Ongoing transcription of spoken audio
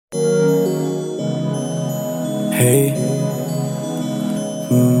hey,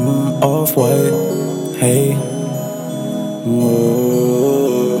 off-white, hey,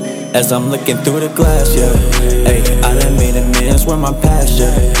 ooh. As I'm looking through the glass, yeah, hey, I done made amends with my past,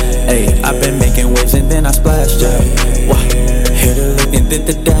 yeah, hey, I've been making waves and then I splashed, yeah, wah. Hit her lick and did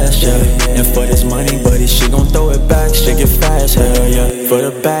the dash, yeah. And for this money, buddy, she gon' throw it back. Shake it fast, hell yeah. For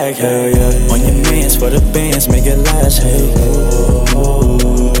the bag, hell yeah. On your mans, for the bands, make it last, hey.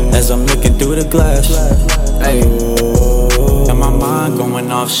 As I'm looking through the glass, hey. Got my mind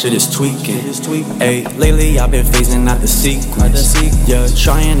going off, shit is tweaking. Hey, lately I've been phasing out the sequence. Yeah,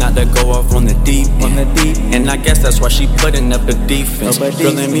 trying not to go off on the deep end. And I guess that's why she putting up a defense.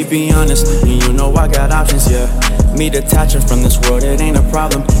 Girl, let me be honest, you know I got options, yeah. Me detaching from this world, it ain't a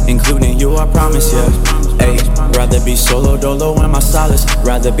problem, including you, I promise, yeah. Hey, rather be solo dolo in my solace,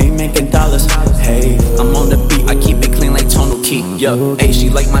 rather be making dollars. Hey, I'm on the beat, I keep it clean like tonal key. Yeah, hey, she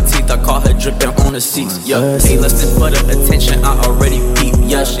like my teeth, I call her dripping on the seats. Yeah, hey, listen for the attention, I already peep.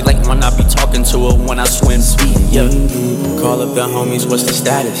 Yeah, she like when I be talking to her when I swim speed. Yeah, call up the homies, what's the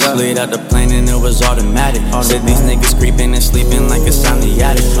status? Laid out the plane and it was automatic. Said these niggas creeping and sleeping like it's on the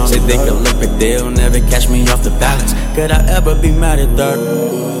attic. Said they could look but they'll never catch me off the balance. Could I ever be mad at that?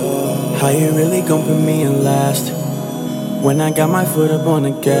 How you really gon' put me in last when I got my foot up on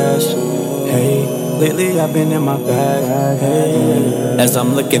the gas? Hey, lately I've been in my bag. Hey, as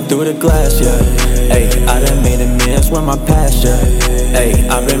I'm looking through the glass, yeah. Hey, I done made amends with my past, yeah. Hey,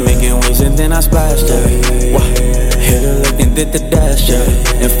 I've been making waves and then I splashed, yeah. Wah. Hit her lick and did the dash, yeah.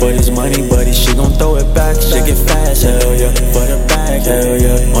 And for this money, buddy, she gon' throw it back. Shake it fast, hell yeah. For the bag, hell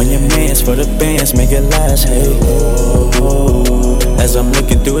yeah. On your mans, for the bands, make it last, hey. As I'm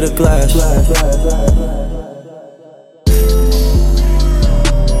looking through the glass.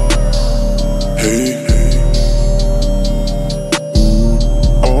 Hey,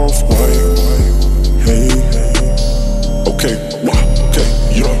 off-white, hey, okay,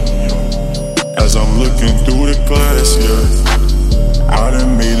 yeah. As I'm looking through the glass, yeah, I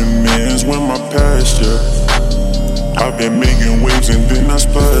done made amends with my past, yeah. I've been making waves and then I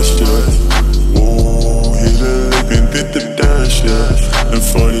splashed, yeah. Whoa, hit a lick and did the dash, yeah. And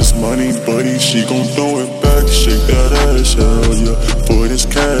for this money, buddy, she gon' throw it back. Shake that ass, hell yeah. For this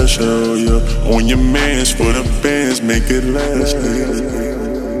cash, hell yeah. On your mans, for the bands, make it last, yeah.